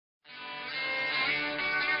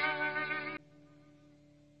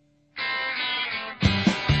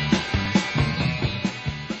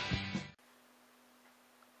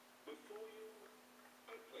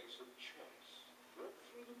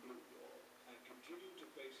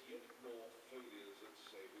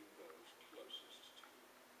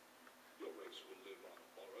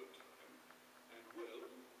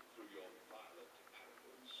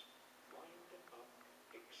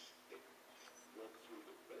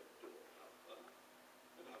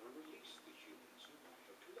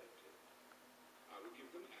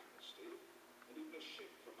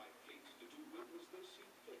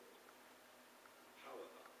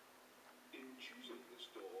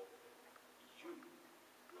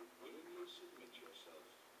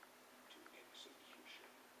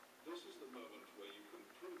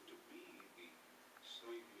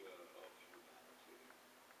savior of humanity,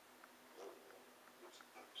 or its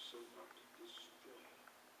absolute destroyer.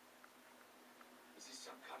 Is this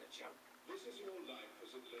some kind of joke? This is your life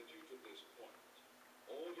as it led you to this point.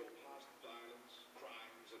 All your past violence,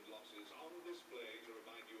 crimes, and losses on display to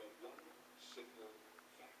remind you of one simple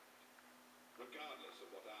fact. Regardless of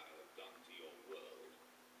what I have done to your world,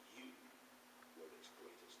 you were its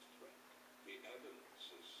greatest threat. The evidence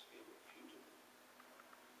is irrefutable.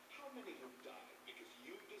 How many have died because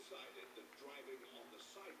you decided that driving on the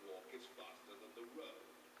sidewalk is faster than the road?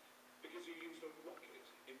 Because you used a rocket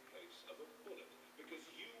in place of a bullet? Because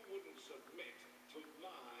you wouldn't submit to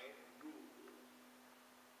my rule?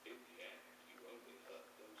 In the end, you only hurt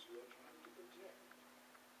those you are trying to protect.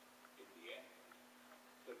 In the end,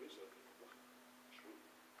 there is only one truth.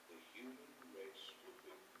 The human race would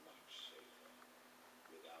be much safer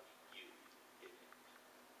without you in it.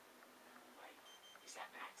 Wait, is that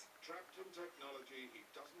Matt? Trapped in technology he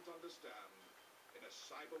doesn't understand, in a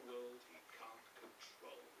cyber world he can't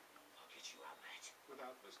control. I'll get you out, Matt.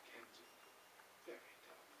 Without Miss Kenzie, very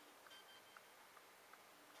tough.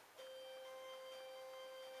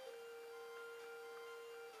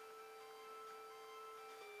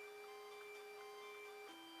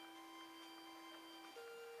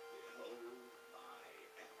 Behold my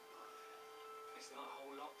empire. There's not a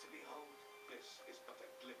whole lot to behold. This is but a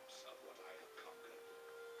glimpse of what I have conquered.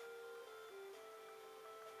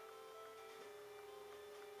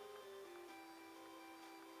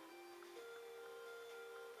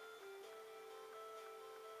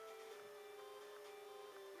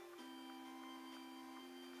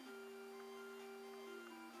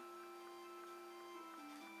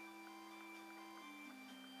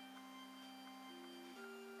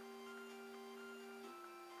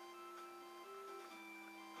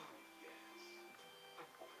 Oh yes, I'm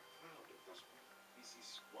quite proud of this one. This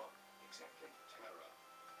is what, exactly? Terror,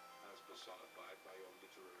 as personified by your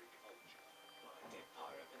literary culture. Not a dead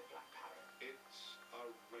pirate with a black parrot. It's a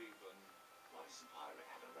raven. Why does the pirate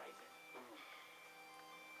have a raven?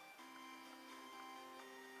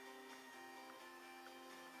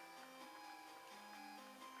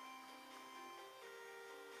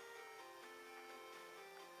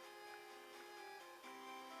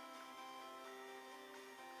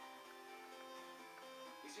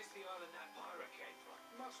 Is this the island that pirate came from?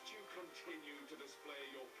 Must you continue to display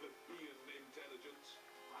your plebeian intelligence?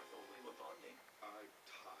 I thought we were bonding. I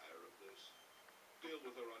tire of this. Deal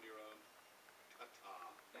with her on your own.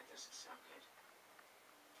 Ta-ta. That doesn't sound good.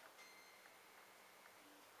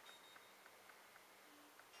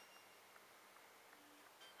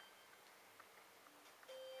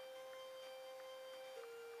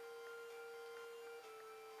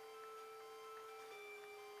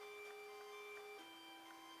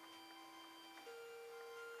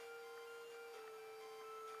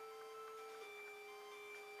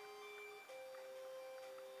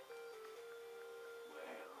 Well,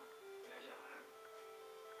 hello.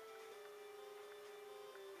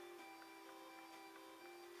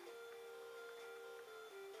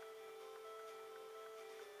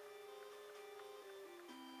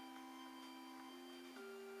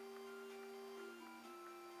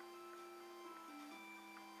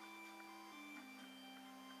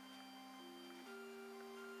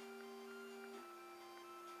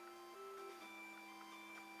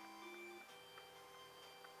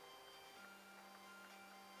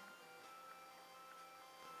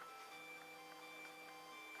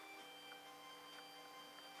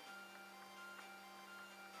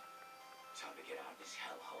 Time to get out of this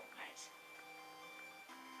hellhole, Matt.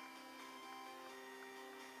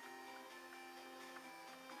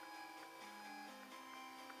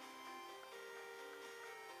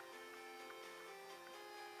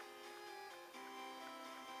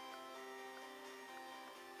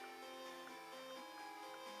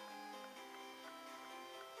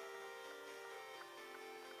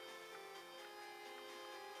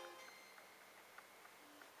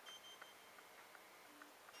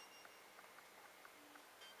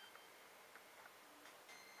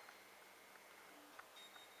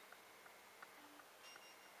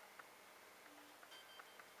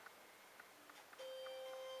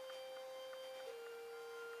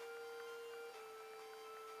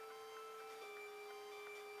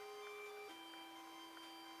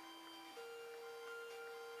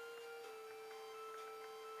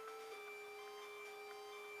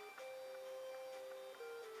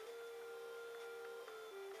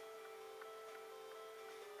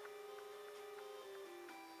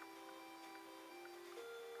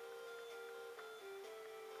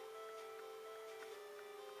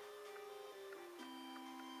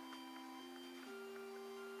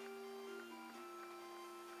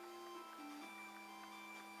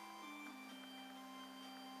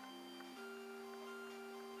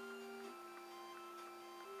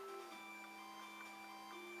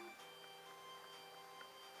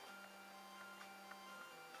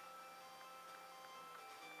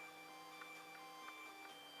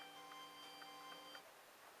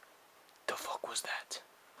 fuck was that?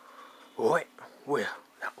 Alright, well,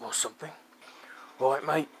 that was something. Alright,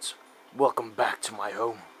 mates, welcome back to my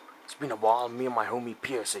home. It's been a while, me and my homie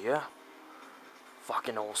Pierce here.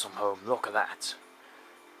 Fucking awesome home, look at that.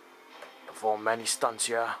 Performed many stunts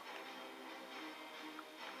here.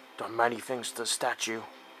 Done many things to the statue.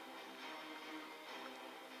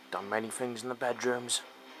 Done many things in the bedrooms,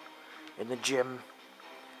 in the gym,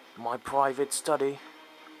 my private study.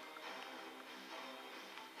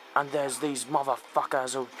 And there's these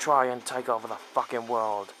motherfuckers who try and take over the fucking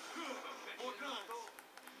world.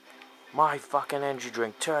 My fucking energy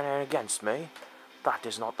drink turning against me? That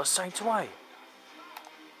is not the Saint's way.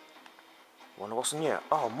 Wonder what's in here?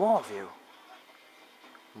 Oh, more of you.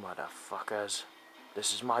 Motherfuckers.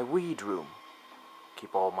 This is my weed room.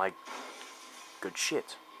 Keep all my good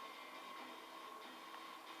shit.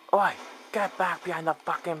 Oi, get back behind the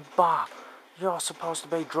fucking bar. You're supposed to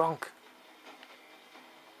be drunk.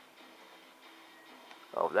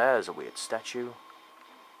 Oh, there's a weird statue.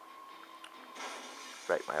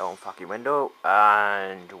 Break my own fucking window.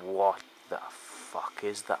 And what the fuck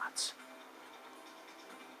is that?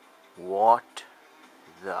 What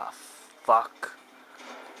the fuck?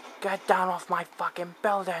 Get down off my fucking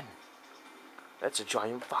building. It's a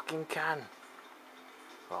giant fucking can.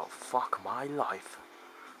 Oh, fuck my life.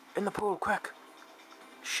 In the pool, quick.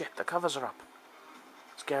 Shit, the covers are up.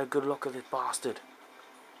 Let's get a good look at this bastard.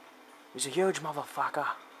 He's a huge motherfucker.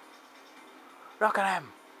 Look at him.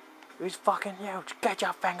 He's fucking huge. Get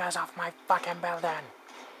your fingers off my fucking building.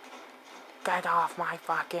 Get off my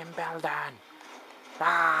fucking building.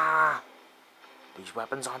 Ah! These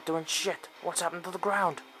weapons aren't doing shit. What's happened to the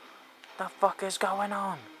ground? The fuck is going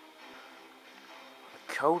on?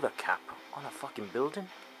 A coda cap on a fucking building?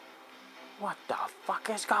 What the fuck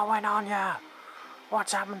is going on here?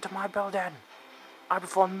 What's happened to my building? I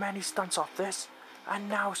performed many stunts off this, and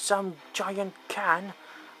now some giant can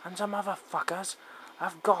and some other fuckers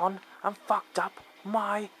have gone and fucked up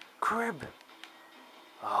my crib.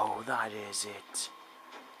 Oh, that is it.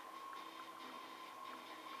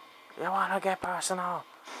 You wanna get personal?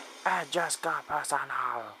 I just got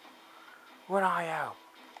personal. Where are you?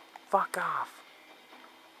 Fuck off.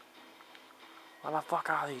 What the fuck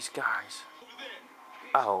are these guys?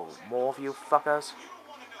 Oh, more of you fuckers?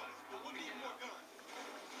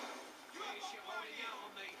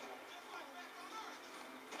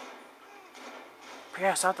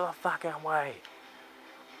 Pierce, out of the fucking way.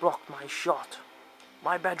 Blocked my shot.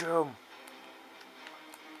 My bedroom.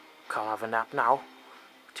 Can't have a nap now.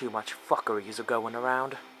 Too much fuckeries are going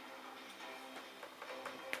around.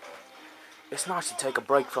 It's nice to take a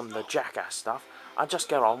break from the Jackass stuff and just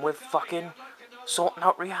get on with fucking sorting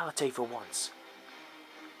out reality for once.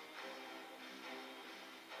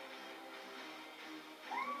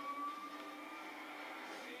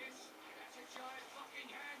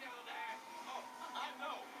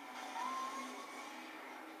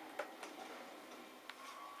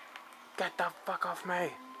 Get the fuck off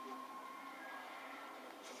me.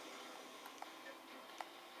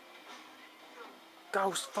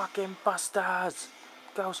 Ghost fucking busters.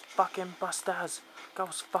 Ghost fucking busters.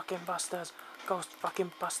 Ghost fucking busters. Ghost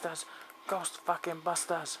fucking busters. Ghost fucking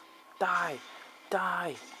busters. Die.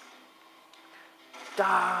 Die. Die.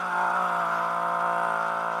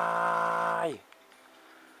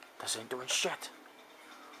 This ain't doing shit.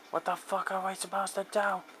 What the fuck are we supposed to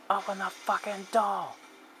do? Open the fucking door.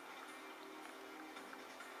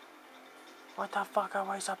 What the fuck are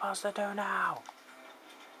we supposed to do now?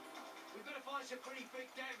 We've got to find some pretty big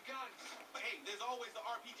damn guns. But hey, there's always the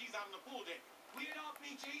RPGs out in the pool deck. We had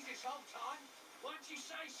RPGs this whole time? Why didn't you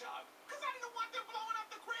say so? Cause I didn't want them blowing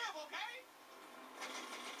up the crib, okay?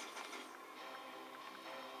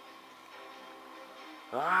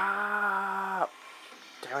 Ah!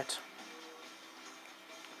 Damn it.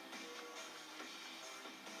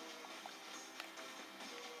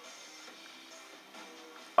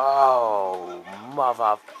 Oh,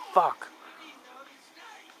 motherfuck.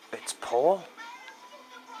 It's Paul.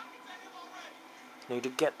 Need to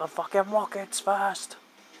get the fucking rockets first.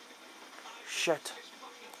 Shit.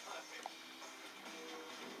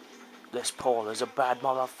 This Paul is a bad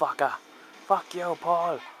motherfucker. Fuck you,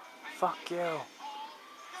 Paul. Fuck you.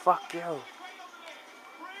 Fuck you.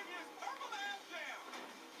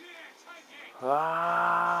 Ah.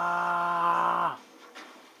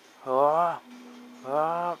 Ah.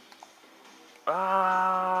 Ah.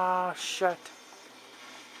 Ah. Shit.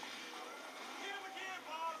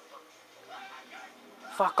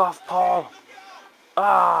 Fuck off, Paul.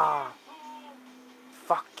 Ah.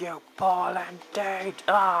 Fuck you, Paul, indeed.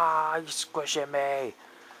 Ah, you're squishing me.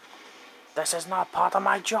 This is not part of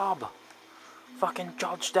my job. Fucking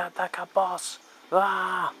dodge that like a boss.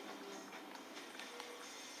 Ah!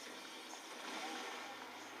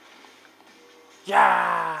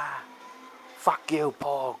 Yeah! Fuck you,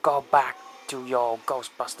 Paul. Go back to your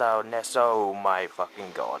Ghostbuster-ness. Oh my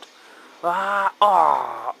fucking god. Ah!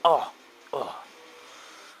 Oh! Oh! Oh!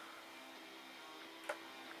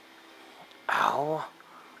 Ow!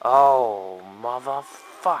 Oh,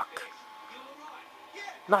 motherfuck!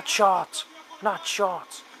 Not shots! Not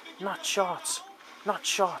shots! Not shots! Not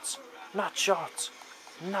shots! Not shots!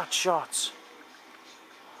 Not shots!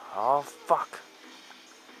 Oh, fuck!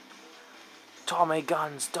 Tommy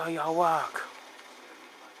guns, do your work!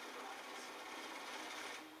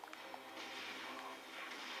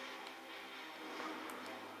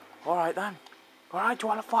 Alright then. Alright, you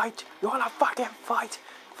wanna fight? You wanna fucking fight?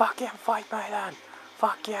 Fucking fight me then!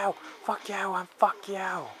 Fuck you! Fuck you and fuck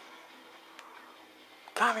you!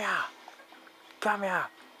 Come here! Come here!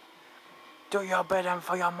 Do your bidding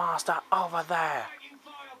for your master over there!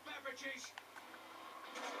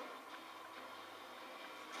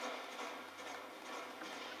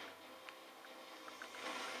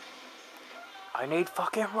 I need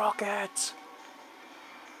fucking rockets!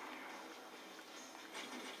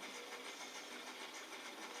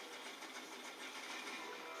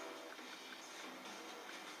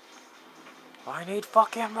 I need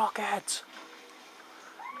fucking rockets!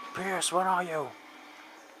 Pierce, where are you?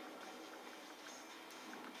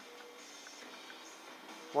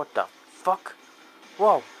 What the fuck?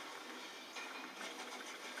 Whoa!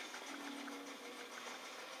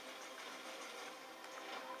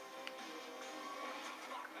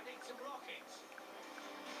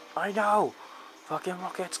 I know! Fucking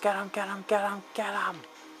rockets, get 'em, get 'em, get 'em, get 'em!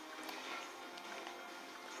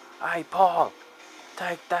 Hey, Paul!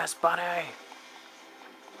 Take this, buddy!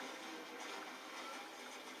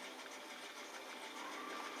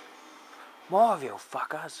 More of you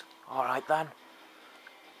fuckers! Alright then.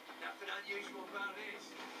 Nothing unusual about this.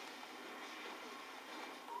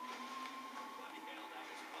 Bloody hell, that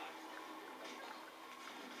was fun.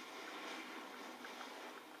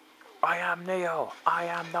 I am Neo! I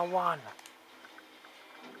am the one!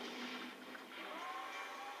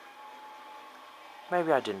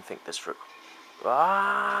 Maybe I didn't think this through.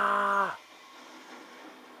 Ah!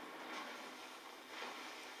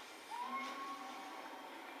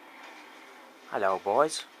 Hello,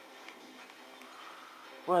 boys.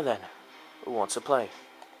 Well then, who wants to play?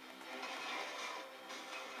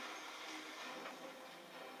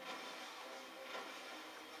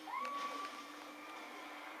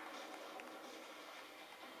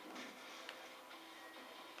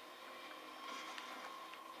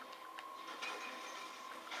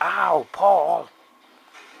 Ow, Paul!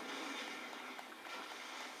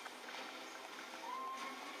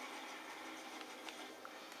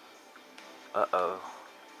 Uh-oh.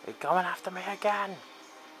 They're coming after me again!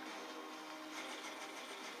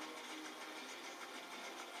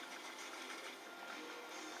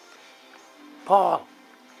 Paul!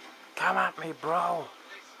 Come at me, bro!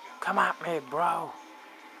 Come at me, bro!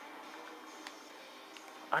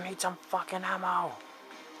 I need some fucking ammo!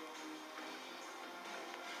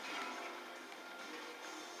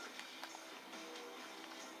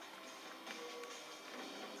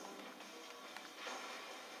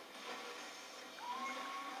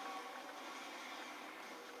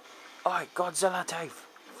 Oi, Godzilla teeth!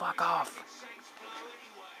 Fuck off!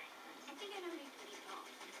 I think I know who needs to be called.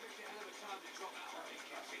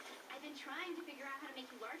 I've been trying to figure out how to make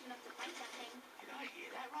you large enough to fight that thing. Did I hear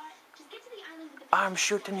that right? Just get to the island with the... I'm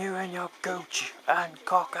shooting you in your gooch and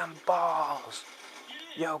cock and balls!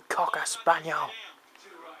 You cocker spaniel!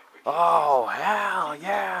 Oh, hell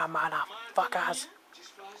yeah, motherfuckers!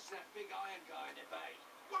 Just flies to that big iron guy in the bay.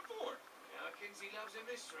 What for? Kinsey loves the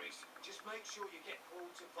mysteries. Just make sure you get Paul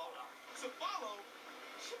to follow. To follow?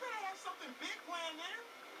 She better have something big planned there.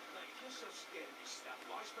 Mate, if you're so scared of this stuff,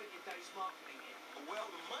 why spend your days marketing it? Well,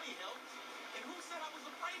 the money helps. And who said I was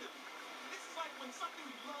afraid of it? This is like when something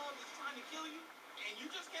you love is trying to kill you, and you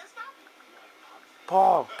just can't stop it.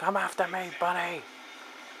 Paul, come after me, buddy!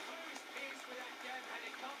 Where's Pierce with that damn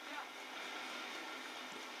helicopter?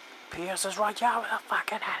 Pierce is right here with a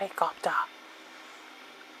fucking helicopter!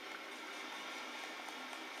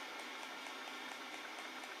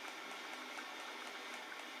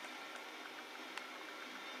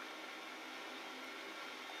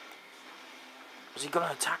 Is he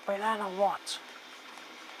gonna attack me then, or what?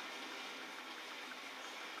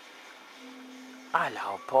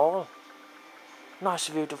 Hello, Paul. Nice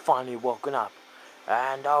of you to finally woken up.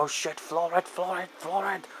 And oh shit, floor it, floor it,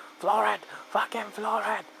 floor it, floor it, fucking floor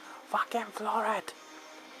it, fucking floor it.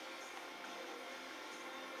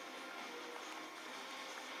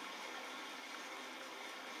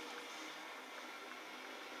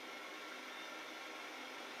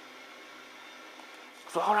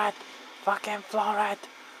 Floor it! Fucking floor it!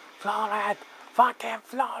 Floor it! Fucking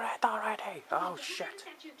floor it already! Oh shit.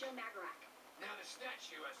 Now the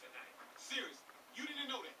statue has a name. Serious, you didn't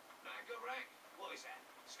know that. Magarac? What is that?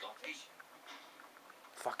 Scottish?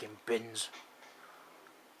 Fucking bins.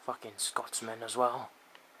 Fucking Scotsmen as well.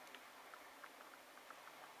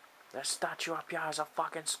 This statue up here is a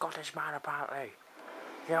fucking Scottish man apparently.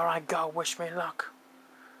 Here I go, wish me luck.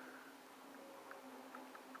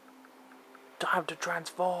 Time to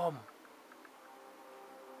transform.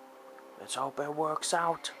 Let's hope it works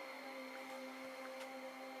out.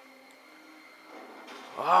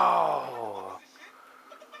 Oh,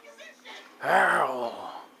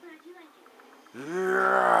 hell.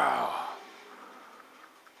 Yeah.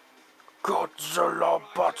 Godzilla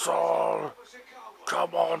battle.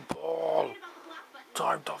 Come on, Paul.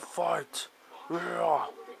 Time to fight. Yeah.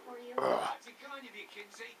 That's a kind of you,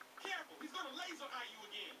 Kinsey. Careful, he's gonna laser eye you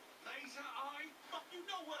again. Laser eye? Fuck, you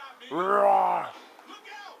know what I mean. Yeah. Look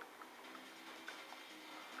out!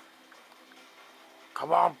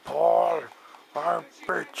 Come on, Paul. I'll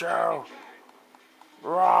beat you.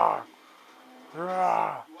 Rah.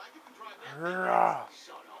 Rah. Do I get to drive that thing? Rah.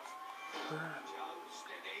 Son off. Joe,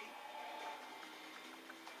 steady.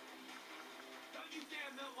 Don't you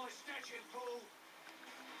dare melt my statue, Paul.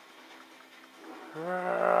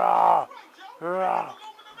 Rah. Right, Joe. Rah. Ain't no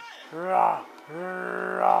longer the man. Rah.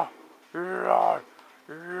 Rah. Rah.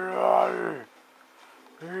 Rah.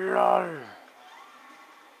 Rah.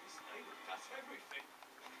 This neighbor does everything.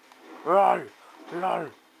 Rah. Rah.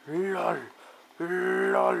 Rah.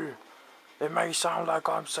 Rah. It may sound like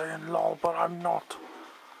I'm saying lol, but I'm not.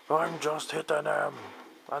 I'm just hitting him.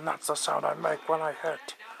 And that's the sound I make when I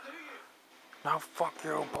hit. Now do you? Now fuck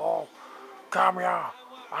you, Paul. Come here.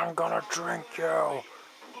 I'm gonna drink you.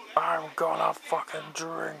 I'm gonna fucking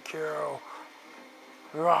drink you.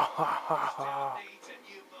 Rah ha ha ha. Needs a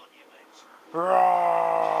new monument.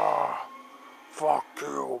 Rah. Fuck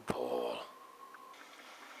you, Paul.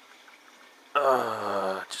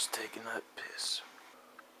 Just taking that piss.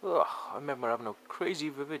 Ugh, I remember having a crazy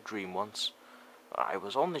vivid dream once. I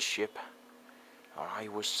was on the ship, and I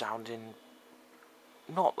was sounding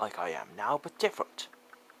not like I am now, but different.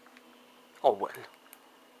 Oh well.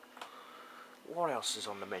 What else is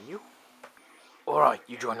on the menu? Alright,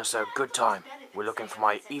 you join us at a good time. We're looking for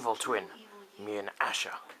my evil twin, me and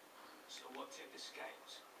Asher. So what tip the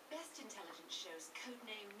scales? Best intelligence shows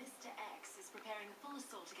codename Mr. X is preparing a full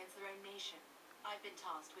assault against their own nation. I've been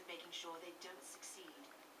tasked with making sure they don't succeed.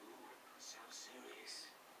 Ooh, sounds serious.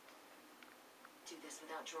 Do this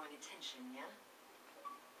without drawing attention, yeah?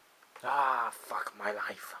 Ah, fuck my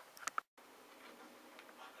life.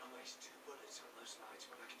 I can waste 2 bullets on those lights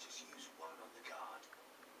when I can just use 1 on the guard.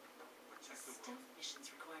 Stealth missions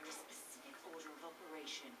require a specific order of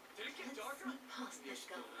operation. Did it get Let's darker? sneak past this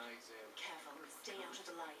guard. Eyes out. Careful, stay out of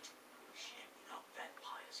the light. Shit, we're not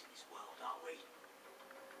vampires in this world, are we?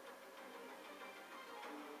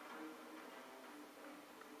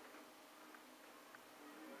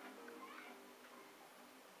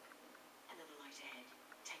 Another light ahead.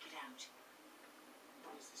 Take it out.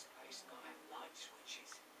 Why does this place not have light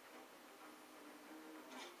switches?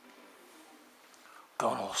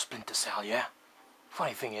 Going all Splinter Cell, yeah?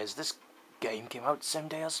 Funny thing is, this game came out the same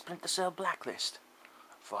day as Splinter Cell Blacklist.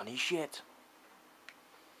 Funny shit.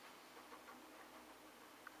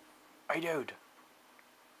 Hey dude.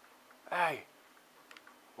 Hey.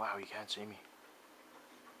 Wow, you can't see me.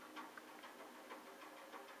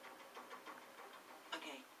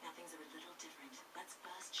 Okay, now things are a little different. Let's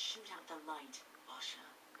first shoot out the light. Asha,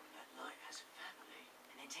 that light has a family.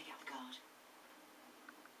 And then take out the guard.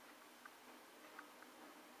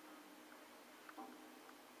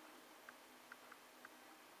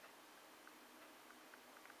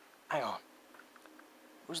 Hang on.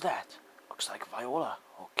 Who's that? Looks like Viola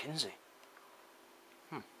or Kinsey.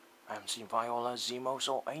 I haven't seen Viola, Zemos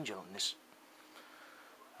or Angel in this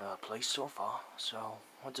place so far, so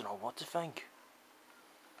I don't know what to think.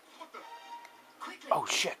 Quickly! Oh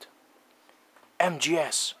shit!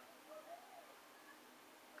 MGS!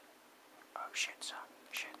 Oh shit, son.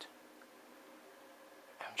 Shit.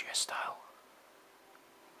 MGS style.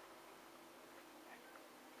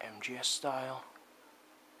 MGS style.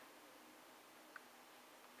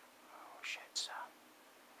 Oh shit, son.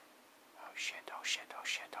 Oh shit, oh shit, oh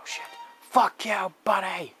shit, oh shit. Fuck you,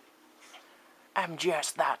 buddy!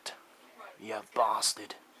 MGS that. You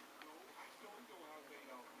bastard.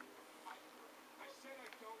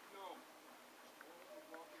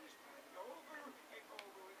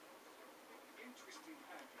 Interesting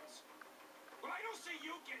habits. Well, I don't see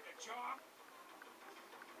you getting a job.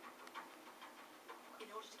 In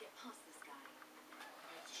order to get past this guy,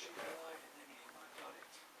 shoot the light and then hit my body.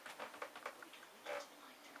 We can reach the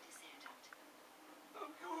light through this air duct. Of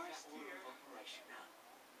course, dear. Operation now.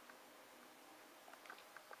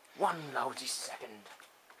 One lousy second.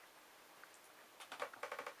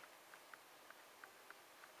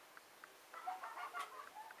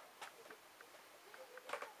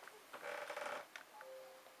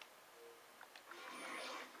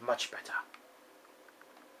 Much better.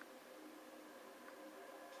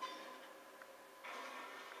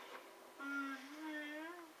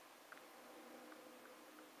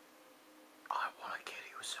 I want to kill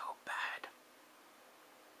you so bad.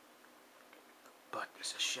 But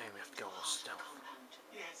it's a shame we have to go all stealth. Compound.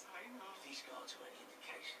 Yes, I know. If these guards are any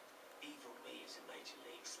indication, evil me is a major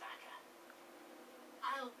league slacker.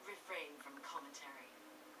 I'll refrain from commentary.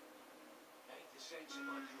 Ain't the sense of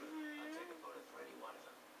my crew. I'd take a bullet for any one of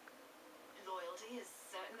them. Loyalty is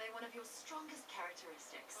certainly one of your strongest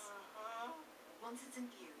characteristics. Once it's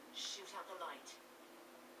imbued, shoot out the light.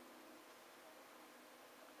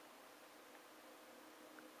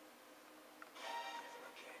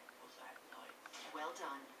 Never again will that light. Well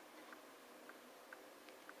done.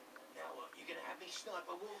 Now what, you gonna have me snipe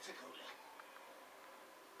a water cooler?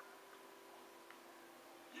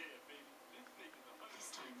 Yeah, baby. This thing is 100%.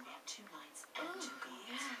 This time we have 2 lights and 2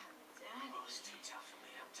 guards. Oh, it's too tough for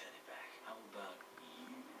me. I'm turning back. How about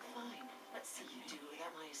you? Fine. Let's see you do it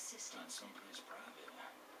without my assistance. Someplace private.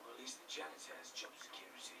 Well, at least the janitor has job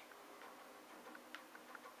security.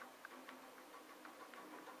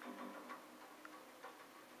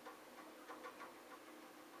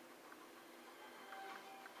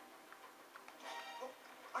 Oh,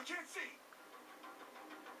 I can't see.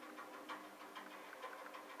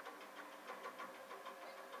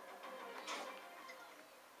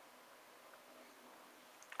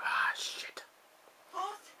 Ah, shit.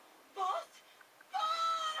 Both!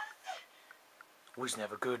 Was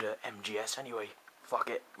never good at MGS anyway. Fuck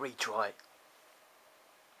it, retry.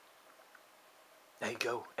 There you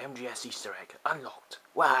go, MGS Easter egg unlocked.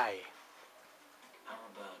 Why? How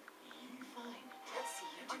about you? Fine. Let's see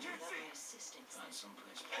you do I it can't without see. my assistance. Find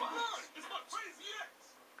someplace Come private. on, it's my crazy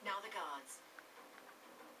ex. Now the guards.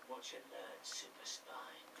 Watch and learn, super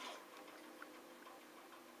spy.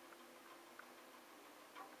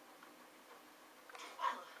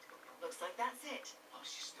 Well, looks like that's it. Oh,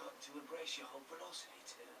 she's starting to embrace your whole velocity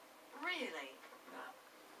too. Really? No.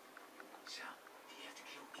 So, do you have to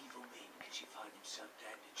kill evil me because you find him so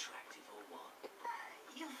damned attractive or what?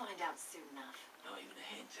 You'll find out soon enough. Not even a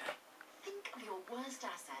hint, eh? Think of your worst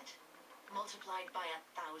asset multiplied by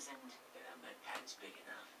 1,000. Then I make pants big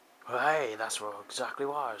enough. Hey, that's exactly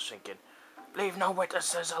what I was thinking. Leave no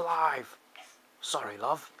witnesses alive. Sorry,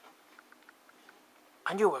 love.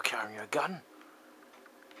 And you were carrying a gun.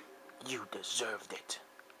 You deserved it.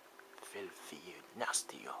 Filthy,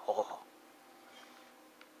 nasty whore.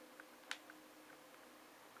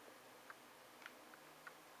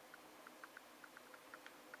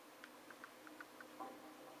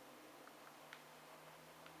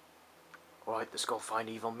 Right, let's go find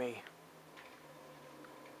evil me.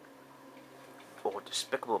 Or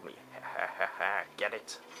despicable me. Get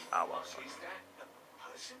it? Ah, well. Is that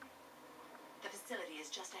a person? The facility is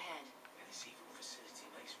just ahead. And this evil facility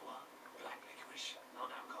makes what? Black licorice,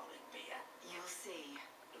 non-alcoholic beer. You'll see.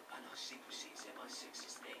 Look, I know secrecy is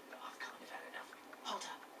MI6's thing, but I've kind of had enough. Hold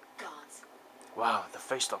up. Guards. Wow, the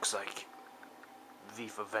face looks like V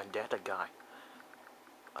for Vendetta guy.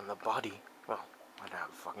 And the body, well, I don't have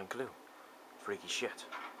a fucking clue. Freaky shit.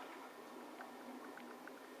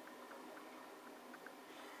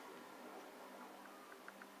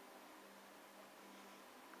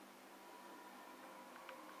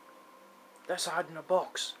 Let's hide in a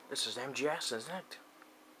box. This is MGS, isn't it?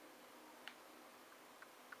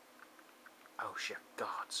 Oh shit,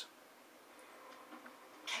 guards.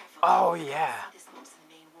 Careful. Oh yeah. See this box in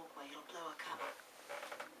the main walkway. It'll blow a cover.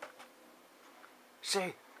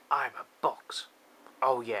 See, I'm a box.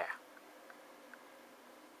 Oh yeah.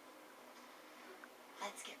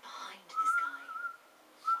 Let's get behind this guy.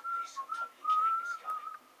 Fuck this, I'm totally killing this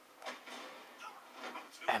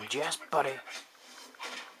guy. MGS, buddy.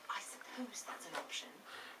 I suppose that's an option.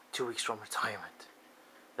 2 weeks from retirement.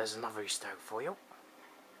 There's another Easter egg for you.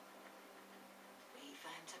 Wait for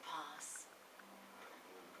him to pass.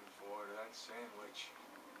 Looking forward to that sandwich.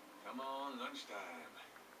 Come on, lunchtime.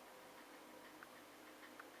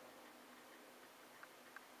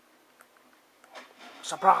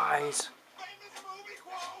 Surprise! Famous movie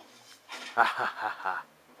quote. Ha ha ha ha.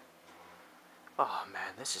 Oh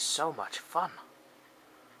man, this is so much fun.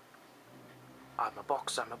 I'm a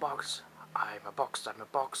box, I'm a box. I'm a box, I'm a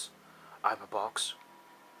box. I'm a box.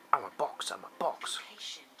 I'm a box, I'm a box.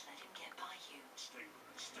 Patient.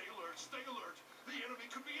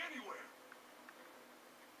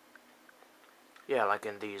 Yeah, like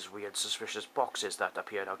in these weird suspicious boxes that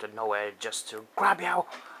appeared out of nowhere just to grab you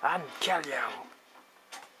and kill you.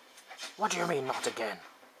 What do you mean, not again?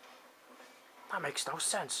 That makes no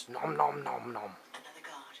sense. Nom nom nom nom. Another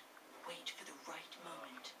guard. Wait for the right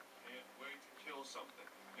moment. Can't wait to kill something.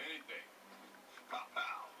 Anything. Pow,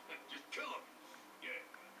 pow. Just kill him. Yeah.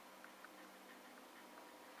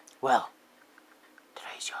 Well,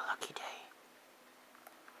 today's your lucky day.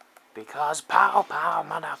 Because pow pow,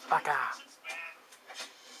 motherfucker.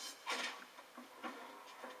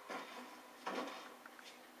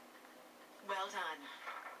 Well done.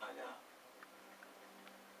 I know.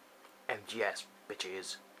 MGS,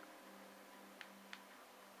 bitches.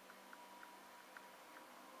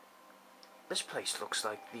 This place looks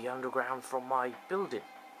like the underground from my building.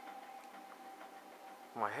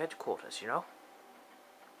 My headquarters, you know?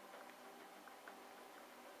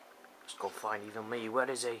 Let's go find even me. Where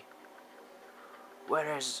is he?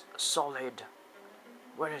 Where is solid?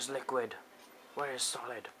 Where is liquid? Where is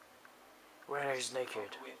solid? Where is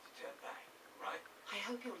naked? We have to turn back, right? I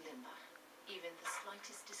hope you're limber. Even the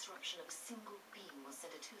slightest disruption of a single beam will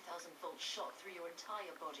send a 2,000-volt shot through your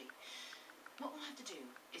entire body. What we'll have to do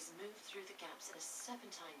is move through the gaps in a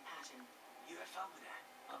serpentine pattern. You have fun with that.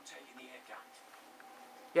 I'm taking the air gun.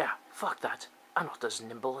 Yeah, fuck that. I'm not as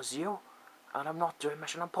nimble as you. And I'm not doing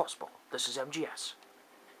Mission Impossible. This is MGS.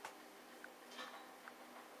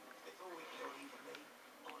 Before we kill Evil Me,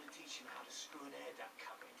 I want to teach him how to screw an air duct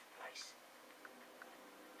cover into place.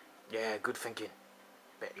 Yeah, good thinking.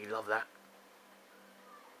 Bet you love that.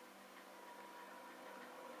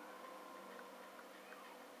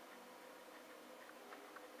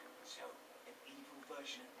 So, an evil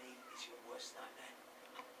version of me is your worst nightmare?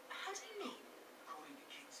 How do you mean? According to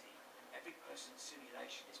Kinsey, every person's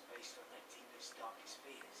simulation is based on their deepest, darkest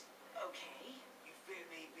fears. Okay. You fear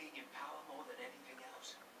me being in power more than anything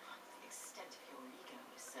else. The extent of your ego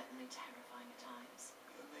is certainly terrifying at times.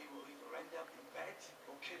 You and me will either end up in bed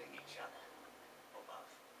or killing each other. Or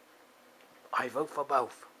both. I vote for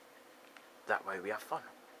both. That way we have fun.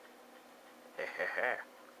 Hehehe.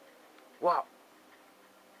 What?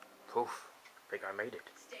 Poof. Think I made it.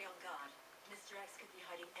 Stay on guard. Mr. X could be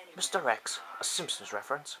hiding anywhere. Mr. X, a Simpsons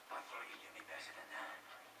reference. I thought you knew me better than that.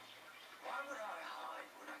 Why would I hide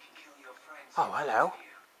when I can kill your friends? Oh, hello.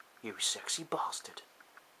 You? You sexy bastard.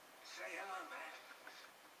 Say hello, man.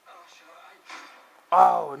 Oh, shall I?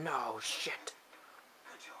 Oh no, shit.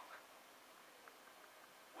 Good job.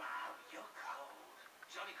 Wow, you're cold.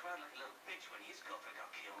 Johnny cried like a little bitch when his girlfriend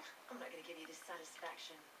got killed. I'm not going to give you this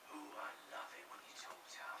satisfaction. Ooh, I love it when you talk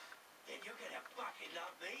tough. Then you're gonna fucking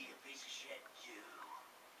love me, you piece of shit. You.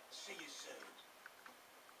 See you soon.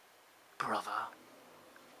 Brother.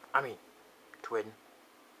 I mean, twin.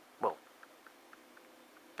 Well.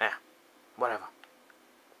 Yeah, whatever.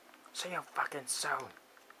 See you fucking soon,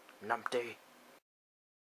 numpty.